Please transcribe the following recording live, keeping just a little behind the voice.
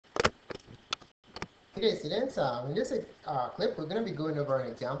Okay, students, in this clip, we're going to be going over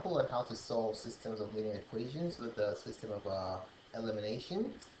an example on how to solve systems of linear equations with the system of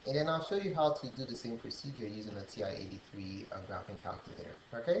elimination. And then I'll show you how to do the same procedure using the Ti-83 graphing calculator.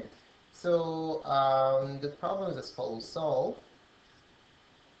 Okay, so the problem is as follows. Solve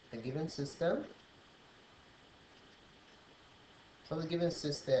a given system. Solve a given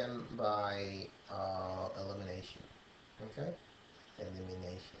system by elimination. Okay,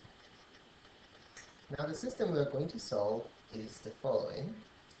 elimination. Now the system we're going to solve is the following.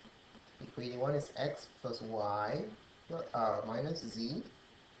 Equation 1 is x plus y minus z.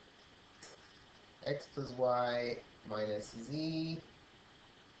 X plus y minus z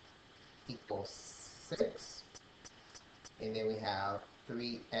equals 6. And then we have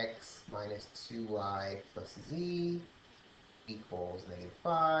 3x minus 2y plus z equals negative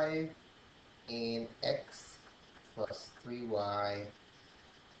 5. And x plus 3y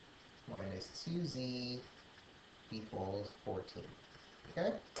minus 2z equals 14.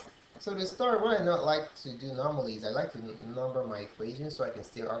 Okay? So to start, what I not like to do normally is I like to number my equations so I can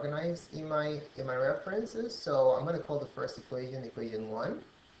stay organized in my references. So I'm going to call the first equation equation 1,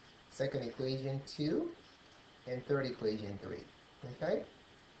 second equation 2, and third equation 3. Okay?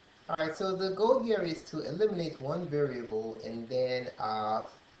 Alright, so the goal here is to eliminate one variable and then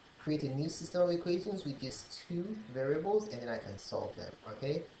create a new system of equations with just two variables, and then I can solve them.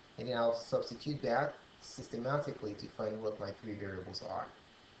 Okay? And then I'll substitute that systematically to find what my three variables are.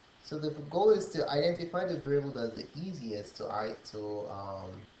 So the goal is to identify the variable that's the easiest to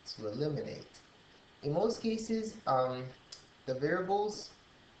eliminate. In most cases, the variables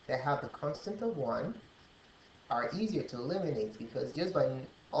that have the constant of 1 are easier to eliminate because just by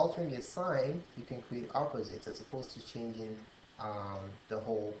altering the sign, you can create opposites as opposed to changing the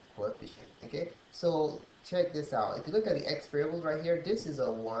whole coefficient. Okay, so check this out. If you look at the x variables right here, this is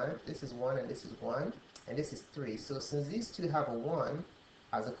a 1, this is 1, and this is 1, and this is 3. So since these two have a 1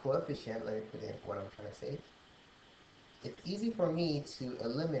 as a coefficient, let me put in what I'm trying to say. It's easy for me to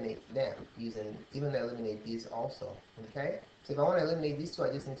eliminate them using, even eliminate these also. Okay, so if I want to eliminate these two, I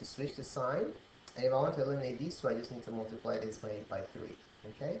just need to switch the sign. And if I want to eliminate these two, I just need to multiply this by 3.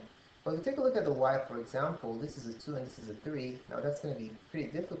 Okay? But if you take a look at the y, for example, this is a 2 and this is a 3. Now that's going to be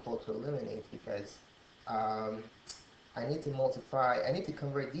pretty difficult to eliminate because I need to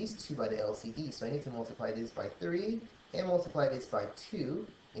convert these two by the LCD. So I need to multiply this by 3 and multiply this by 2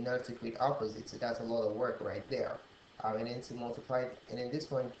 in order to create opposites. So that's a lot of work right there. And then to multiply, and then this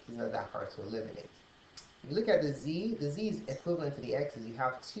one is not that hard to eliminate. If you look at the z is equivalent to the x's. You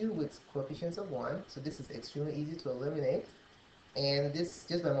have 2 with coefficients of 1, so this is extremely easy to eliminate. And this,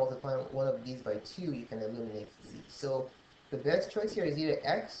 just by multiplying one of these by 2, you can eliminate z. So the best choice here is either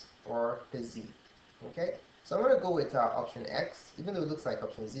x or the z. Okay? So I'm going to go with option x, even though it looks like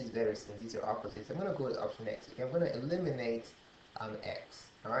option z is better since these are opposites. I'm going to go with option x. Okay? I'm going to eliminate x.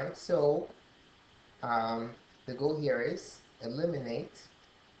 Alright? So the goal here is eliminate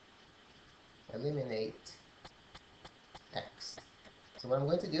x. So what I'm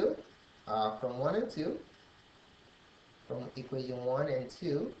going to do, from 1 and 2, from equation 1 and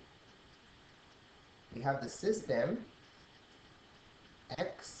 2, we have the system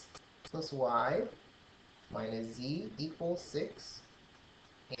x plus y minus z equals 6,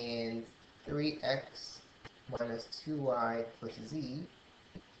 and 3x minus 2y plus z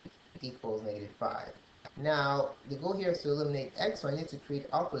equals negative 5. Now, the goal here is to eliminate x, so I need to create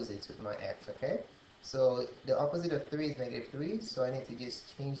opposites with my x, okay? So the opposite of 3 is negative 3, so I need to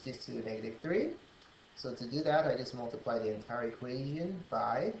just change this to negative 3. So to do that, I just multiply the entire equation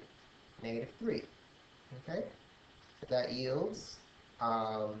by negative 3, okay? That yields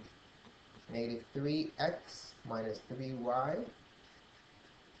negative 3x minus 3y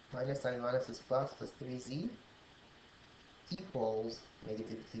minus times minus is plus 3z equals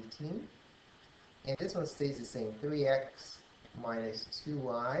negative 15. And this one stays the same, 3x minus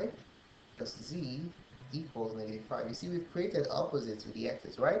 2y plus z equals negative 5. You see, we've created opposites with the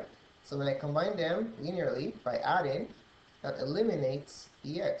x's, right? So when I combine them linearly by adding, that eliminates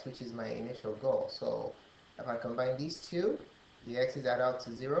the x, which is my initial goal. So if I combine these two, the x's add out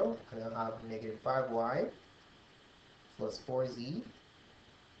to 0, and I'll have negative 5y plus 4z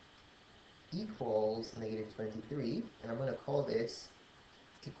equals negative 23. And I'm going to call this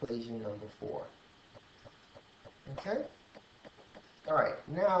equation number 4. Okay? Alright,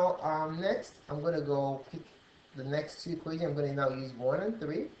 now next I'm going to go pick the next two equations. I'm going to now use 1 and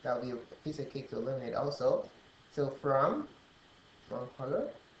 3. That'll be a piece of cake to eliminate also. So from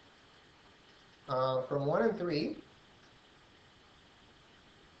 1 and 3,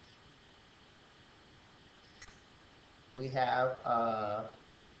 we have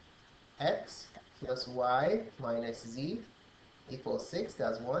x plus y minus z equals 6,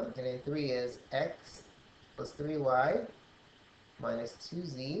 that's 1. And then 3 is x plus 3y minus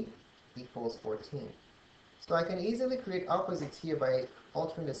 2z equals 14. So I can easily create opposites here by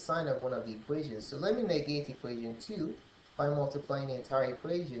altering the sign of one of the equations. So let me negate equation 2 by multiplying the entire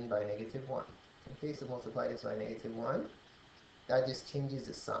equation by negative 1. Okay, so multiply this by negative 1. That just changes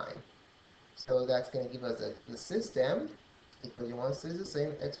the sign. So that's going to give us the system. Equation 1 stays the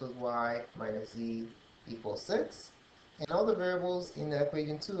same, x plus y minus z equals 6. And all the variables in the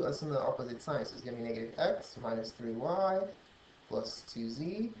equation 2 assume the opposite sign. So it's going to be negative x minus 3y plus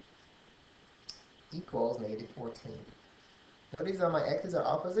 2z equals negative 14. Notice that my x's are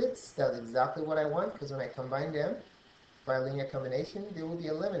opposites. That's exactly what I want, because when I combine them by a linear combination, they will be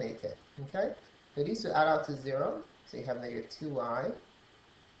eliminated. Okay? So these two add out to 0. So you have negative 2y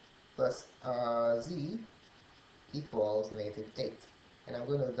plus z equals negative 8. And I'm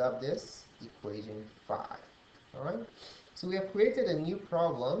going to dub this equation 5. Alright? So we have created a new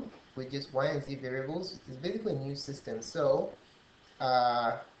problem with just y and z variables. It's basically a new system. So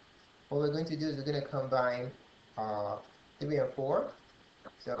what we're going to do is we're going to combine 3 and 4.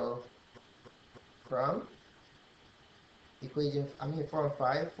 So from equation, 4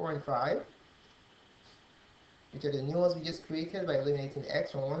 and 5, which are the new ones we just created by eliminating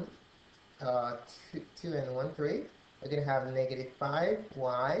x from 1, 2 and 1, 3. We're going to have negative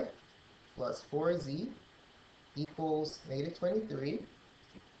 5y plus 4z equals negative 23,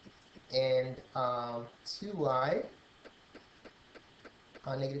 and 2y,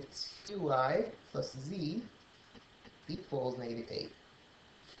 negative 2y plus z equals negative 8.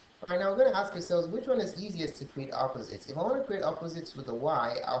 Alright, now we're going to ask ourselves which one is easiest to create opposites. If I want to create opposites with the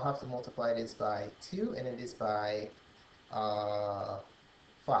y, I'll have to multiply this by 2 and then this by 5,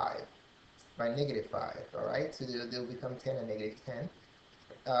 by negative 5, alright? So they'll become 10 and negative 10.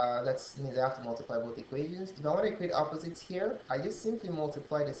 That means I have to multiply both equations. If I want to create opposites here, I just simply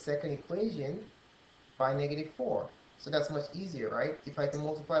multiply the second equation by negative 4. So that's much easier, right? If I can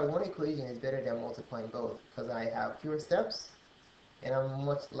multiply one equation, it's better than multiplying both, because I have fewer steps and I'm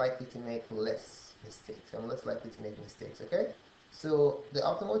much likely to make less mistakes. I'm less likely to make mistakes, okay? So the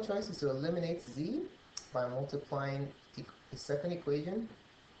optimal choice is to eliminate z by multiplying the second equation,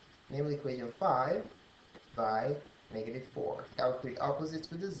 namely equation 5, by negative 4. That will create opposites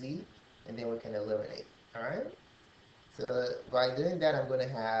with the z, and then we can eliminate, alright? So by doing that, I'm going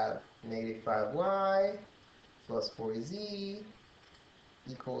to have negative 5y plus 4z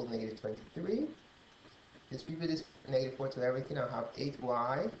equals negative 23. Distribute this negative 4 to everything. I'll have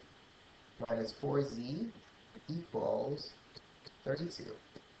 8y minus 4z equals 32.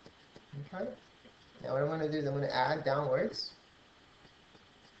 Okay? Now what I'm going to do is I'm going to add downwards.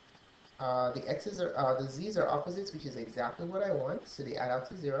 The x's are the z's are opposites, which is exactly what I want. So they add up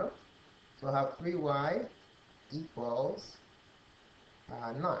to 0. So I'll have 3y equals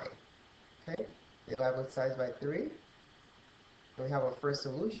 9. Okay? Divide both sides by 3. And we have our first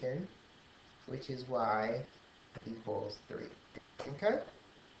solution, which is y equals 3. Okay?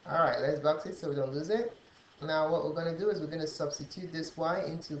 Alright, let's box it so we don't lose it. Now what we're going to do is we're going to substitute this y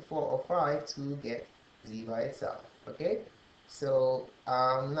into 4 or 5 to get z by itself. Okay? So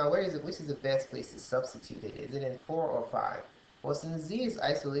now which is the best place to substitute it? Is it in 4 or 5? Well, since z is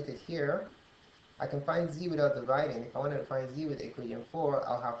isolated here, I can find z without dividing. If I wanted to find z with equation 4,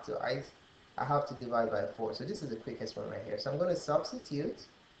 I have to divide by 4. So this is the quickest one right here. So I'm going to substitute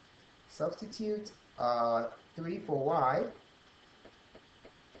 3 for y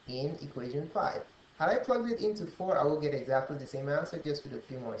in equation 5. Had I plugged it into 4, I will get exactly the same answer, just with a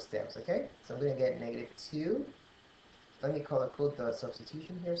few more steps, okay? So I'm going to get negative 2. Let me color code the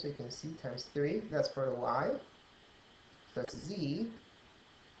substitution here so you can see, times 3, that's for the y, plus z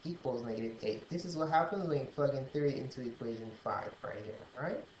equals negative 8. This is what happens when you plug in 3 into equation 5 right here,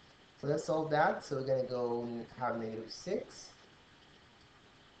 alright? So let's solve that. So we're going to go and have negative 6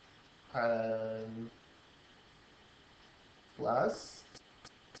 plus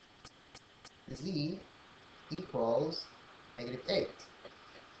z equals negative 8.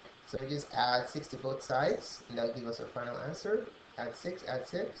 So we just add 6 to both sides, and that'll give us our final answer. Add 6,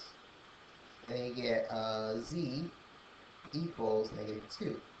 then you get z equals negative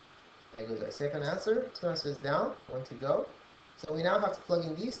 2. There goes our second answer. 2 answers down, 1 to go. So we now have to plug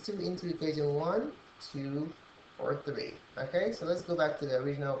in these two into equation 1, 2, or 3. Okay, so let's go back to the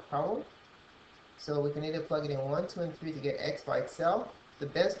original problem. So we can either plug it in 1, 2, and 3 to get x by itself. The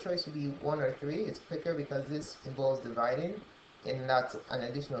best choice would be 1 or 3. It's quicker because this involves dividing, and that's an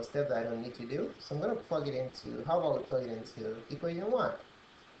additional step that I don't need to do. So I'm going to plug it into, how about we plug it into equation 1?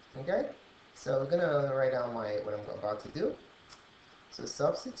 Okay, so we're going to write down what I'm about to do. So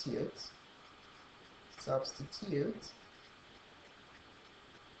substitute substitute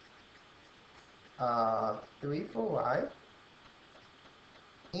 3 for y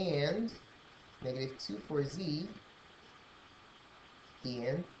and -2 for z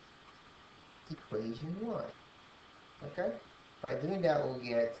in equation 1. Okay? By doing that, we'll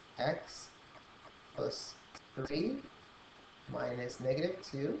get x plus 3 minus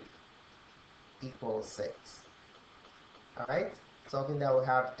 -2 equals 6. Alright? Solving that, we'll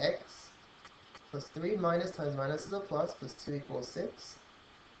have x plus 3 minus times minus is a plus 2 equals 6.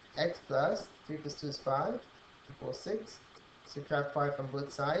 X plus 3 plus 2 is 5 equals 6. Subtract 5 from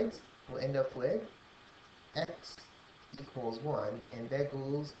both sides. We'll end up with x equals 1. And there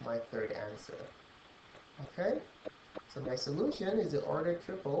goes my third answer. Okay? So my solution is the order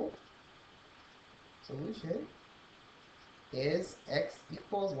triple. Solution is x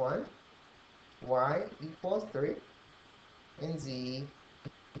equals 1, y equals 3, and z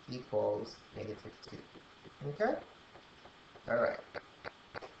equals -2. Okay? Alright.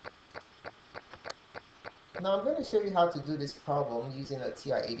 Now I'm going to show you how to do this problem using a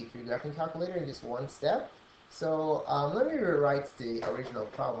Ti-83 graphing calculator in just one step. So let me rewrite the original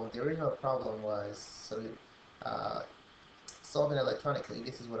problem. The original problem was solving electronically.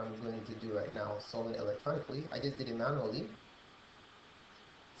 This is what I'm going to do right now, solving electronically. I just did it manually.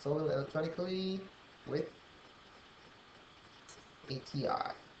 Solving electronically with a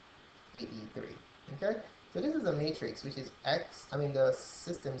Ti-83. Okay? So this is a matrix, which is the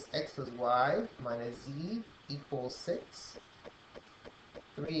system's x plus y minus z equals 6,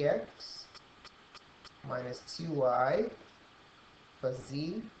 3x minus 2y plus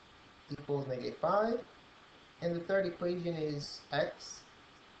z equals -5, and the third equation is x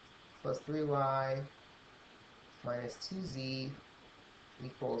plus 3y minus 2z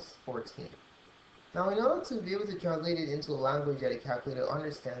equals 14. Now, in order to be able to translate it into a language that a calculator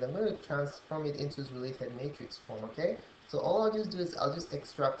understands, I'm going to transform it into its related matrix form, okay? So all I'll just do is I'll just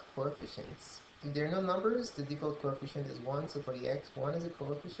extract coefficients. If there are no numbers, the default coefficient is 1. So for the x, 1 is a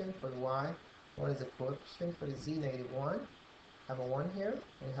coefficient. For the y, 1 is a coefficient. For the z, -1. Have a 1 here,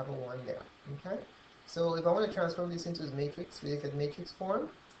 and have a 1 there, okay? So if I want to transform this into its matrix, related matrix form,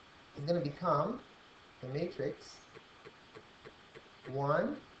 it's going to become the matrix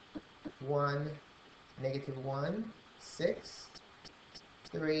 1, 1, -1, 6,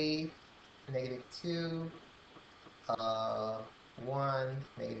 3, -2, 1,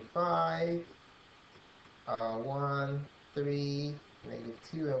 -5, 1, 3,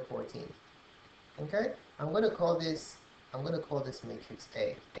 -2, and 14. Okay? I'm going to call this matrix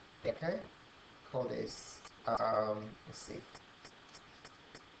A. Okay? Call this let's see.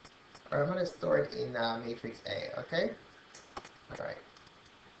 Alright, I'm going to store it in matrix A. Okay? Alright.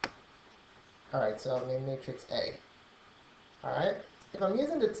 Alright, so I'm in matrix A. Alright? If I'm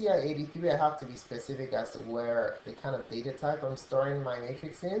using the Ti-83, I have to be specific as to where the kind of data type I'm storing my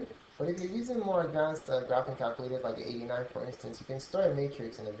matrix in. But if you're using more advanced graphing calculators like the 89, for instance, you can store a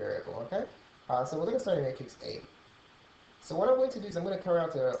matrix in a variable, okay? So we're going to start in matrix A. So what I'm going to do is I'm going to carry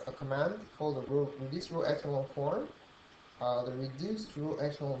out a command called the reduce row echelon form. The reduced row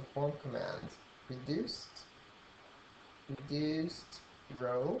echelon form command. Reduced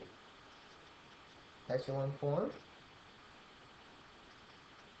row echelon form.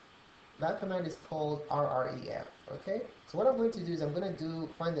 That command is called RREF. Okay. So what I'm going to do is I'm going to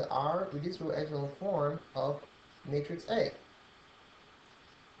find the reduced row echelon form of matrix A.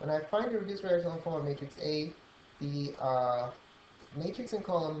 When I find the reduced row echelon form of matrix A, the matrix in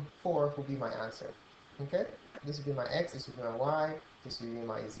column 4 will be my answer. Okay. This will be my x. This will be my y. This will be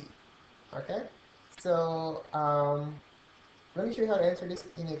my z. Okay. So let me show you how to enter this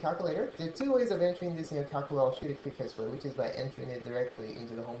in your calculator. There are two ways of entering this in your calculator. I'll show you the quickest way, which is by entering it directly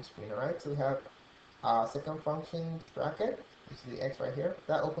into the home screen. Alright, so we have second function bracket, which is the x right here.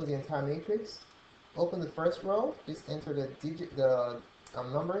 That opens the entire matrix. Open the first row, just enter the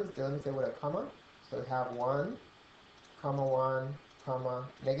numbers, let me say with a comma. So we have 1, comma 1, comma,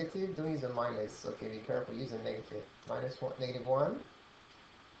 negative. Don't use a minus, okay, be careful using negative. -1,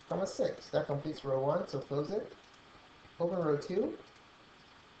 comma 6. That completes row 1, so close it. Open row 2,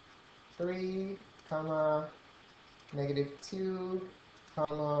 3, comma, -2,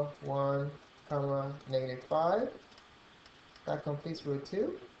 comma, 1, comma, -5. That completes row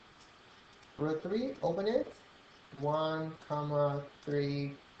 2. Row 3, open it, 1, comma,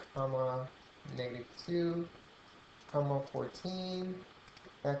 3, comma, -2, comma, 14.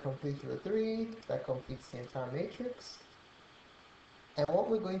 That completes row 3. That completes the entire matrix. And what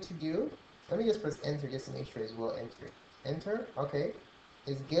we're going to do, let me just press enter just to make sure it's well entered. Enter, okay.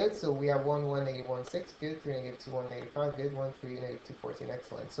 is good. So we have 1, 1, negative 1, 6, good. 3, negative 2, 1, negative 5, good. 1, 3, negative 2, 14,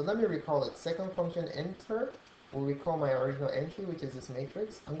 excellent. So let me recall it. Second function, enter, will recall my original entry, which is this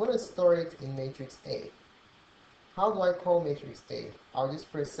matrix. I'm going to store it in matrix A. How do I call matrix A? I'll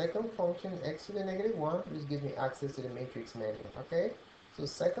just press second function, x to the negative 1, which gives me access to the matrix menu, okay? So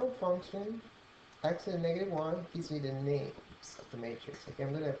second function, x to the negative 1, gives me the names of the matrix. Okay,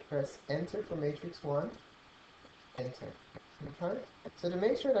 I'm going to press enter for matrix 1, enter. Okay, so to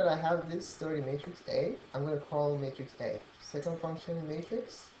make sure that I have this stored in matrix A, I'm going to call matrix A. Second function,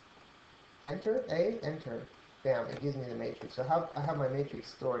 matrix, enter, A, enter. Bam, it gives me the matrix. So I have my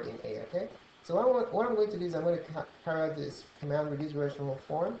matrix stored in A, okay? So what I'm going to do is I'm going to carry out this command reduce relational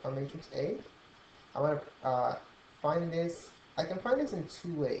form on matrix A. I want to find this. I can find this in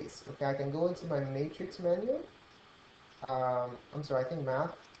two ways. Okay, I can go into my matrix menu. I'm sorry, I think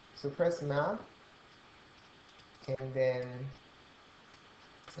math. So press math, and then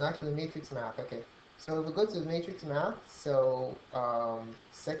actually matrix math. Okay, so if we go to matrix math, so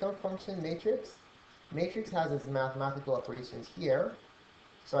second function matrix. Matrix has its mathematical operations here.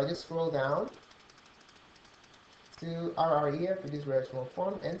 So I just scroll down to RREF, reduce relational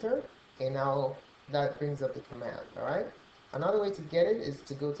form, enter, and now that brings up the command, all right? Another way to get it is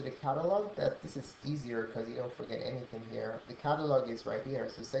to go to the catalog. This is easier because you don't forget anything here. The catalog is right here.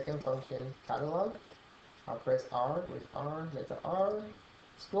 So second function, catalog. I'll press R with R, letter R.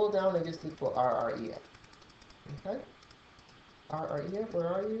 Scroll down and just look for RREF. Okay? RREF, where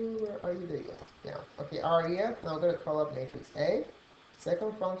are you? Where are you? There you go. Yeah. Okay, RREF. Now I'm going to call up matrix A.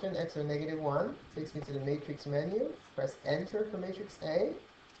 Second function, x or negative 1, takes me to the matrix menu. Press enter for matrix A.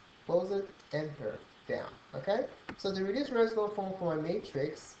 Close it, enter, down. Okay? So the reduced rational form for my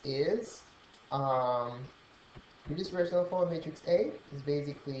matrix is, reduced rational form of matrix A is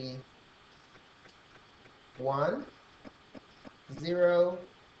basically 1, 0,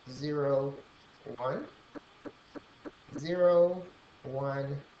 0, 1, 0,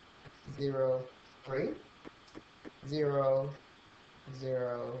 1, 0, 3, 0,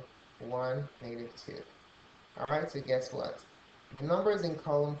 0, 1, negative 2. Alright, so guess what? The numbers in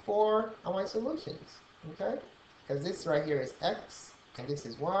column 4 are my solutions. Okay? Because this right here is x, and this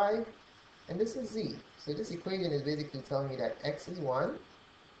is y, and this is z. So this equation is basically telling me that x is 1,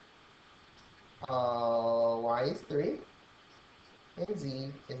 y is 3, and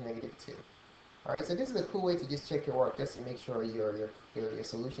z is negative 2. Alright, so this is a cool way to just check your work, just to make sure your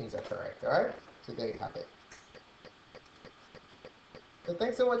solutions are correct. Alright? So there you have it. So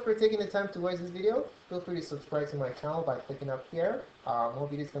thanks so much for taking the time to watch this video. Feel free to subscribe to my channel by clicking up here. More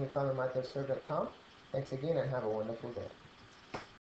videos can be found on mytherserve.com. Thanks again and have a wonderful day.